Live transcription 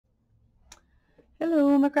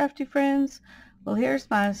Hello, my crafty friends. Well, here's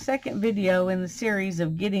my second video in the series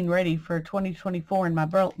of getting ready for 2024 in my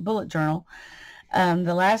bullet journal.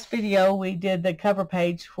 The last video we did the cover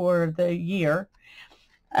page for the year,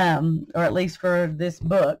 or at least for this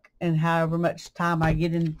book, and however much time I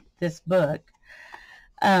get in this book.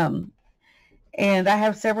 And I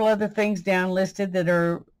have several other things down listed that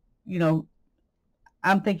are,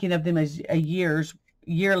 I'm thinking of them as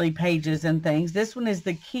yearly pages and things. This one is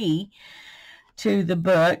the key to the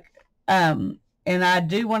book, and I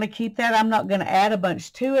do want to keep that. I'm not going to add a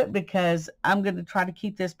bunch to it because I'm going to try to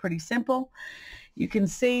keep this pretty simple. You can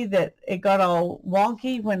see that it got all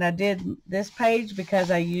wonky when I did this page because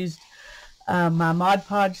I used my Mod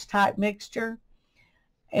Podge type mixture,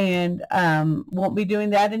 and won't be doing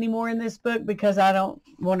that anymore in this book because I don't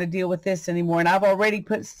want to deal with this anymore, and I've already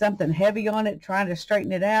put something heavy on it trying to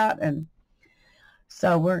straighten it out, and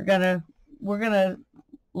so we're gonna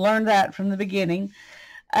learn that from the beginning.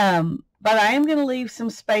 But I am going to leave some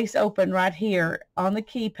space open right here on the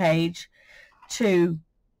key page to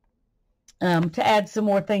add some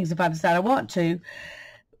more things if I decide I want to.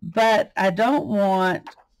 But I don't want,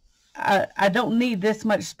 I don't need this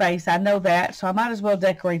much space. I know that, so I might as well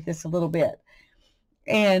decorate this a little bit.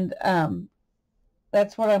 And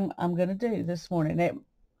that's what I'm going to do this morning.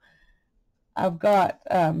 I've got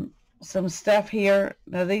some stuff here.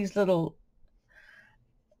 Now these little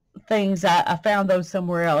things, I found those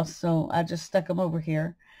somewhere else, so I just stuck them over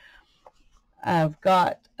here. I've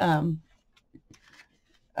got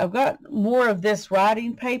more of this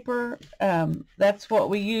writing paper. That's what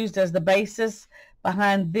we used as the basis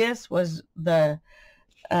behind this, was the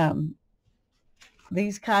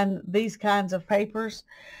these kinds of papers.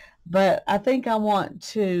 But I think I want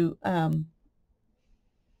to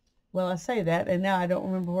well, I say that and now I don't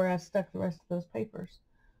remember where I stuck the rest of those papers,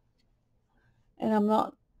 and I'm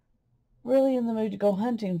not really in the mood to go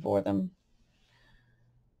hunting for them.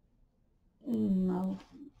 No.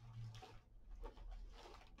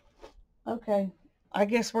 Okay, I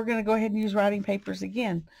guess we're going to go ahead and use writing papers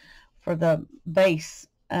again for the base.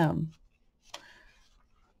 And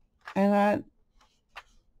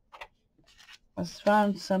let's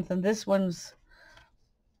find something. This one's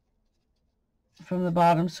from the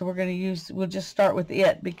bottom, so we'll just start with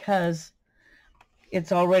it because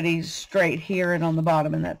it's already straight here and on the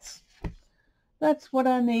bottom, and that's what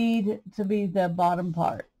I need to be the bottom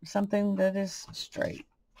part, something that is straight.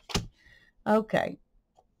 Okay.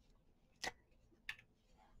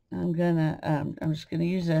 I'm just gonna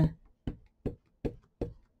use a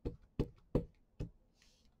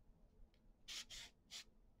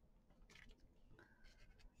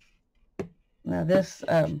now this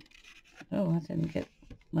oh, I didn't get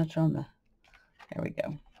much on the, there we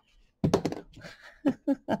go.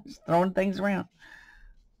 I'm just throwing things around.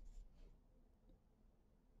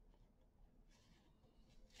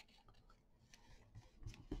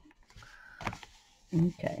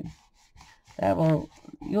 Okay, that will,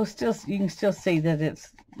 you can still see that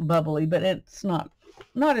it's bubbly, but it's not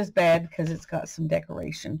as bad because it's got some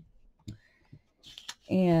decoration.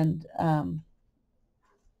 And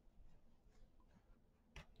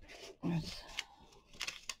let's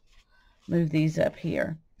move these up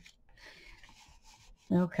here.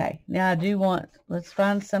 Okay, now I do want, let's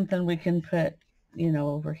find something we can put,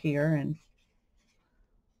 over here. And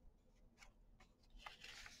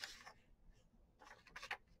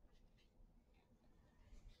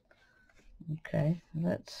okay,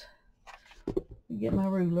 let's get my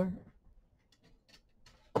ruler.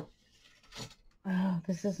 Oh,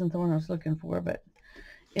 this isn't the one I was looking for, but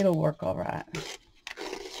it'll work all right.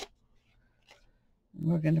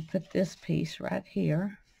 We're going to put this piece right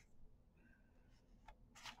here.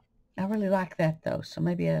 I really like that though, so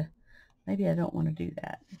maybe I don't want to do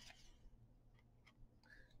that.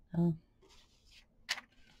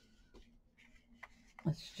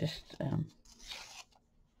 Let's just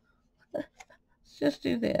let's just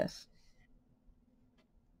do this.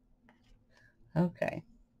 Okay,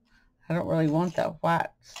 I don't really want that white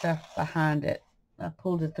stuff behind it. I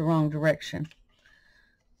pulled it the wrong direction.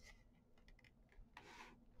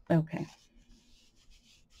 Okay,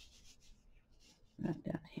 right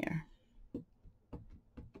down here.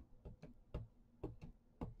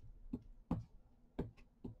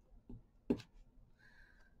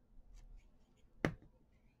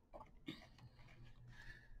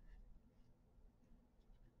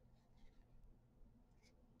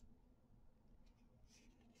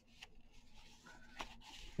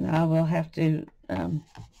 Now I will have to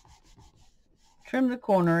trim the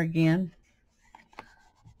corner again.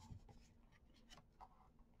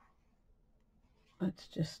 Let's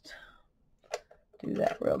just do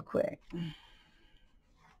that real quick.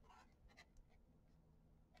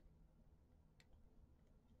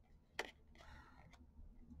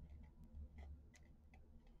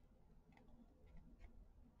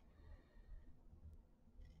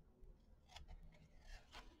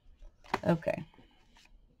 Okay.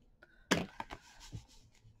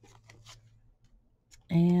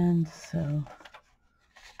 And so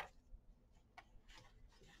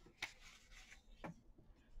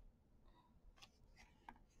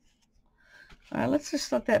all right, let's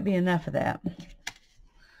just let that be enough of that.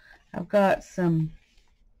 I've got some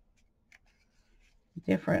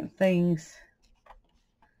different things.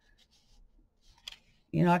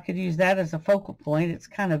 You know, I could use that as a focal point. It's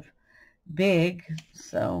kind of big,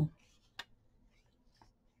 so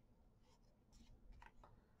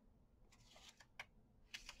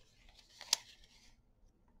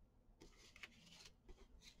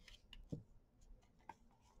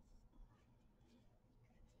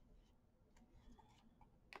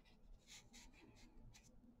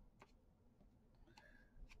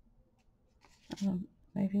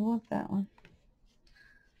maybe want that one.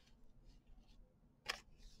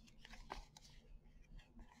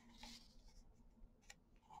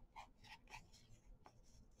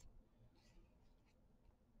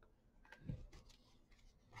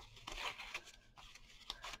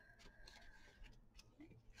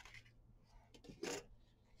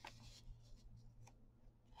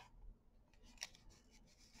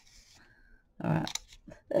 All right,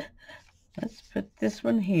 let's put this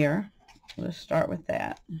one here. We'll start with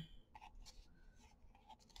that.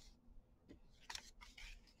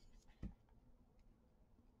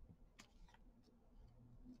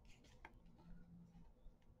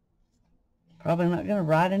 Probably not going to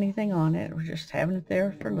write anything on it. We're just having it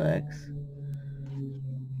there for looks.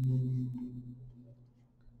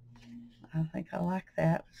 I think I like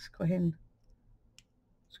that. Let's go ahead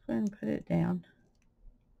and put it down.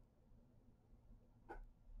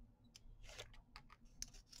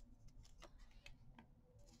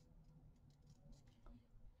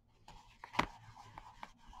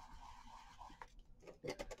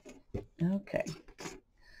 Okay.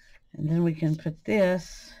 And then we can put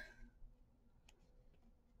this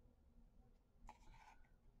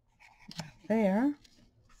right there.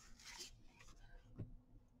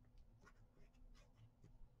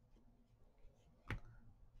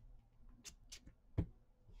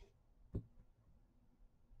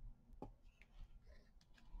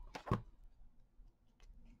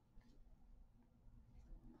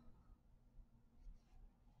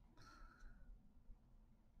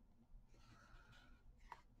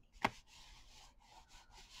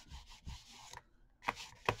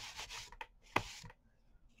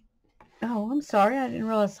 Oh, I'm sorry. I didn't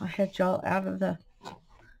realize I had y'all out of the...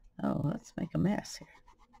 Oh, let's make a mess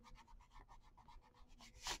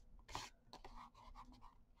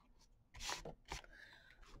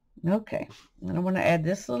here. Okay. And I want to add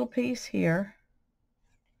this little piece here.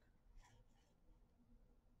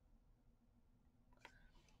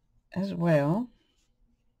 As well.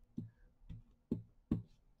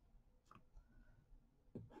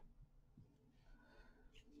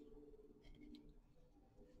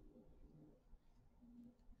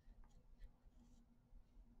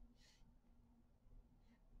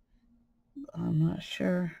 I'm not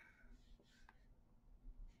sure.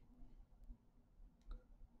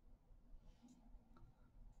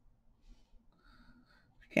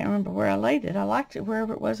 I can't remember where I laid it. I liked it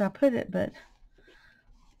wherever it was I put it, but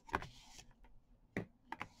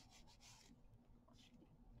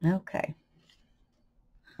okay.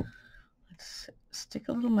 Let's stick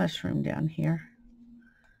a little mushroom down here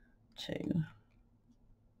too.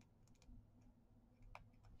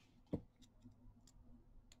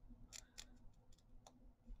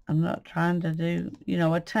 I'm not trying to do, you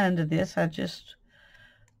know, a ton to this. I just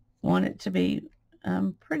want it to be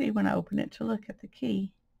pretty when I open it to look at the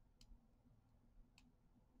key.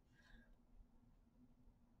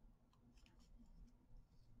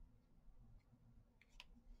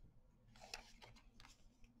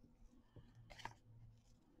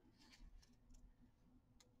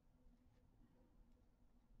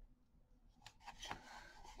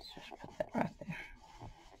 Let's just put that right there.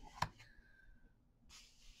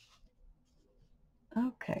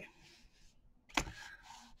 Okay.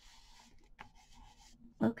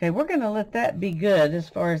 Okay, we're going to let that be good as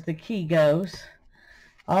far as the key goes.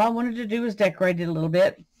 All I wanted to do was decorate it a little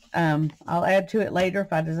bit. I'll add to it later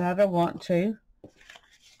if I decide I want to.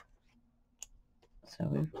 So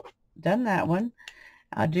we've done that one.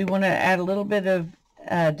 I do want to add a little bit of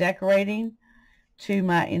decorating to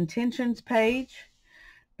my intentions page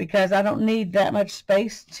because I don't need that much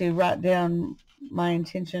space to write down my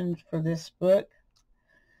intentions for this book.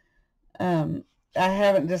 I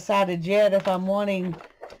haven't decided yet if I'm wanting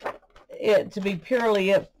it to be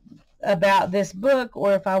purely about this book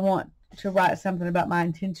or if I want to write something about my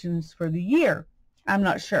intentions for the year. I'm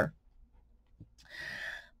not sure.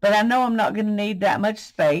 but I know I'm not going to need that much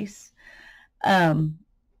space. And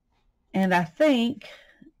I think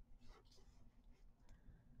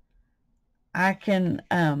I can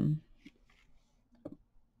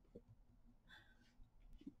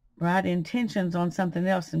write intentions on something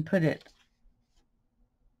else and put it.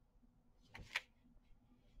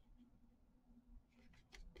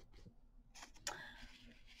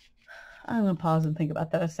 I'm going to pause and think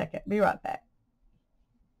about that a second. Be right back.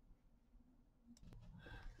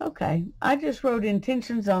 Okay, I just wrote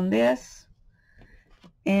intentions on this,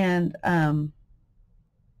 and I'm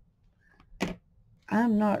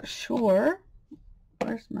not sure.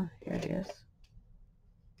 Where's my, here it is.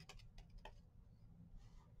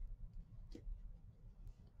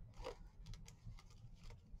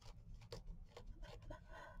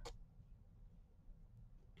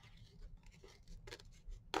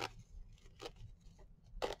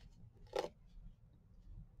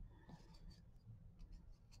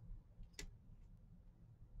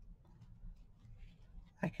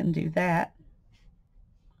 I can do that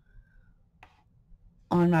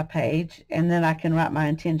on my page, and then I can write my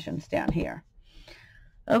intentions down here.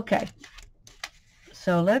 Okay,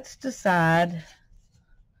 so let's decide.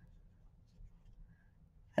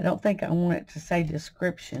 I don't think I want it to say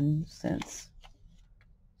description since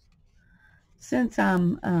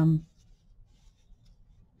I'm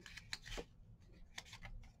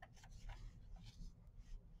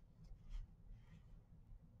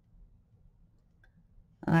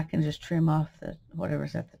I can just trim off the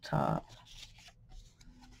whatever's at the top.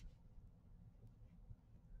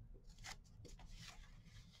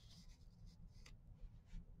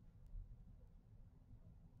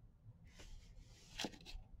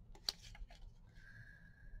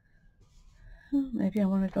 Maybe I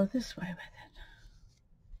want to go this way with it.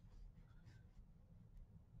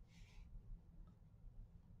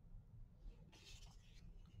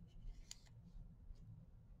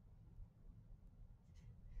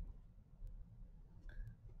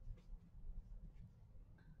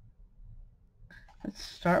 Let's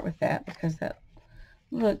start with that because that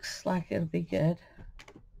looks like it'll be good.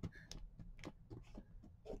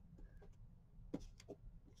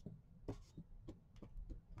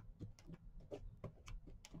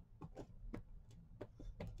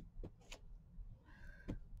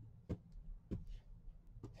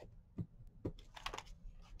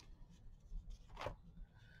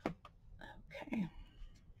 Okay.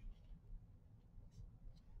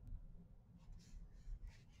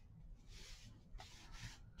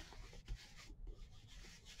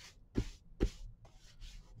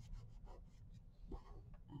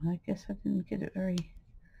 I guess I didn't get it very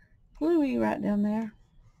gluey right down there.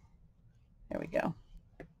 There we go.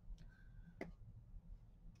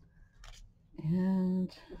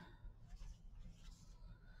 And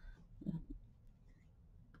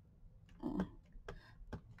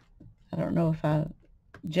I don't know if I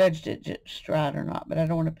judged it just right or not, but I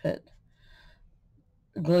don't want to put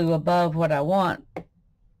glue above what I want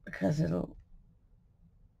because it'll.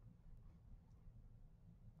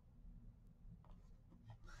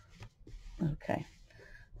 Okay.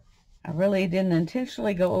 I really didn't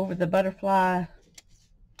intentionally go over the butterfly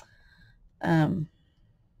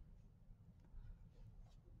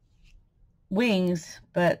wings,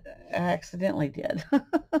 but I accidentally did.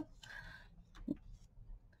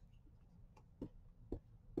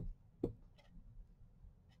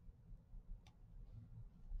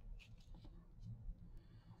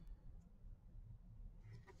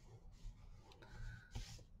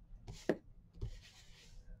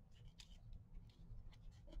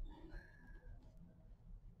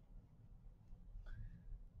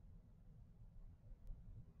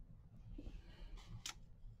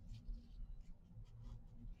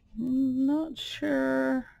 I'm not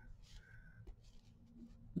sure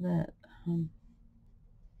that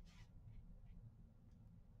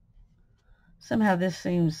somehow this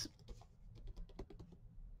seems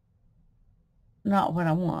not what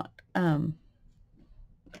I want.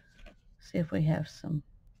 See if we have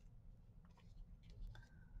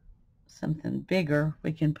something bigger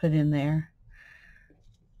we can put in there.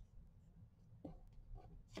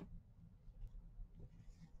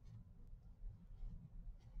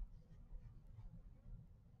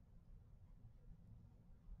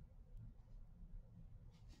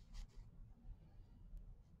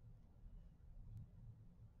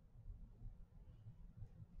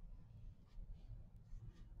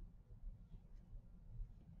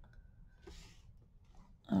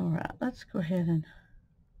 All right, let's go ahead and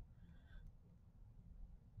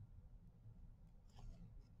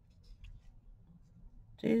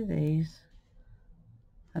do these.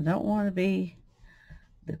 I don't want to be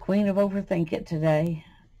the queen of overthink it today.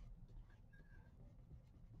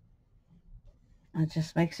 It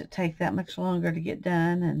just makes it take that much longer to get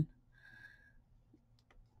done, and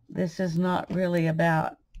this is not really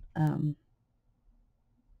about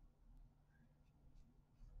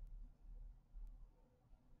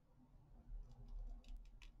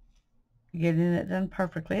getting it done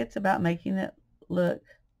perfectly. It's about making it look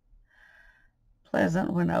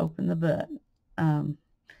pleasant when I open the book,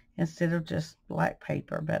 instead of just black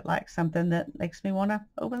paper, but like something that makes me want to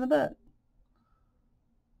open the book.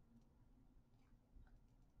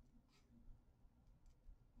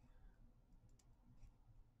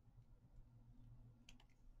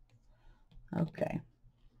 Okay.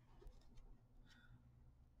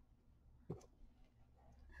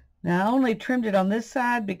 Now I only trimmed it on this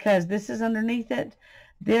side because this is underneath it.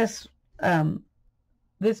 This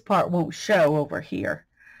part won't show over here,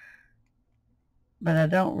 but I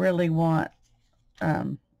don't really want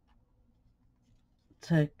to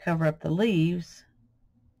cover up the leaves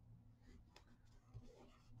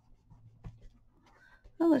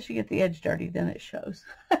unless you get the edge dirty, then it shows.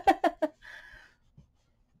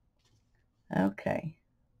 Okay.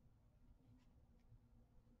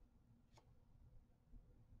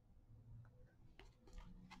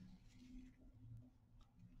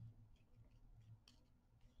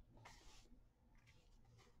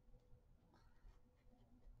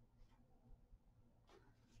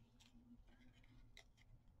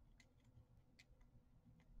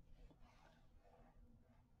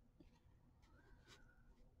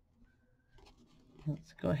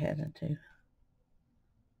 Let's go ahead and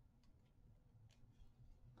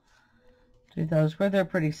do those where they're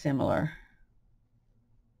pretty similar.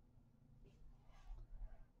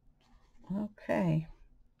 Okay.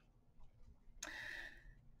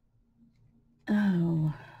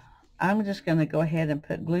 Oh, I'm just going to go ahead and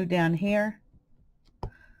put glue down here.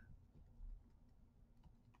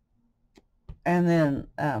 And then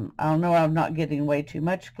I'll know I'm not getting way too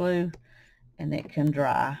much glue, and it can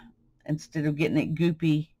dry instead of getting it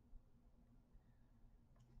goopy.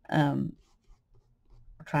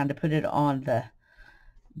 Trying to put it on the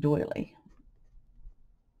doily.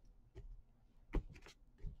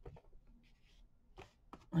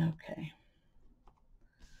 Okay.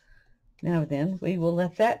 Now then, we will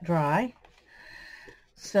let that dry.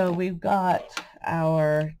 So we've got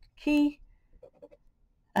our key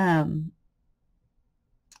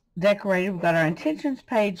decorated. We've got our intentions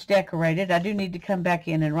page decorated. I do need to come back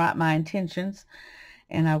in and write my intentions,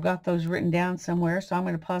 and I've got those written down somewhere, so I'm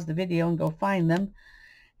going to pause the video and go find them,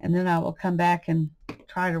 and then I will come back and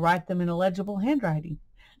try to write them in a legible handwriting.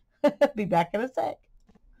 Be back in a sec.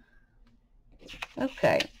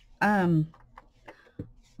 Okay.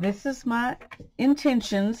 This is my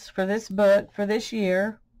intentions for this book for this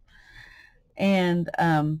year, and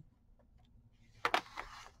I've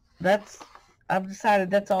decided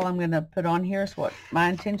that's all I'm going to put on here is what my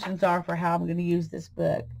intentions are for how I'm going to use this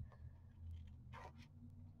book.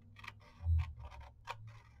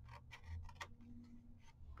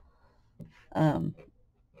 And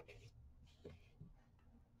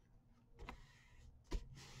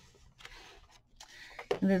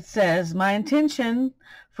it says, my intention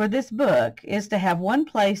for this book is to have one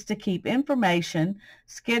place to keep information,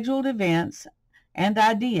 scheduled events, and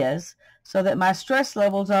ideas so that my stress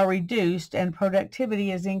levels are reduced and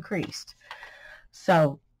productivity is increased.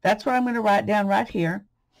 So that's what I'm going to write down right here.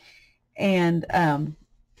 And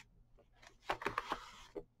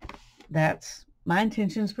that's my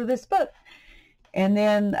intentions for this book. And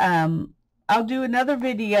then I'll do another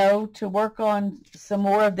video to work on some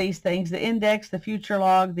more of these things: the index, the future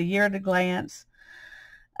log, the year at a glance,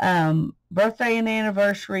 birthday and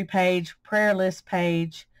anniversary page, prayer list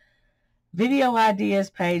page, video ideas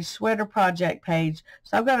page, sweater project page.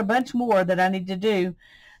 So I've got a bunch more that I need to do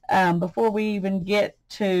before we even get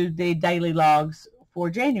to the daily logs for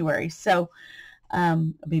January. So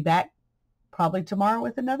I'll be back probably tomorrow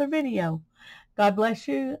with another video. God bless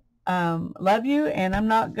you. Love you, and I'm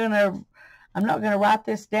not gonna write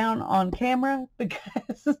this down on camera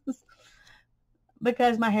because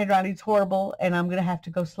my handwriting's horrible and I'm gonna have to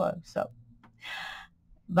go slow. So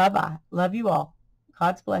bye bye. Love you all.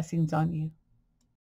 God's blessings on you.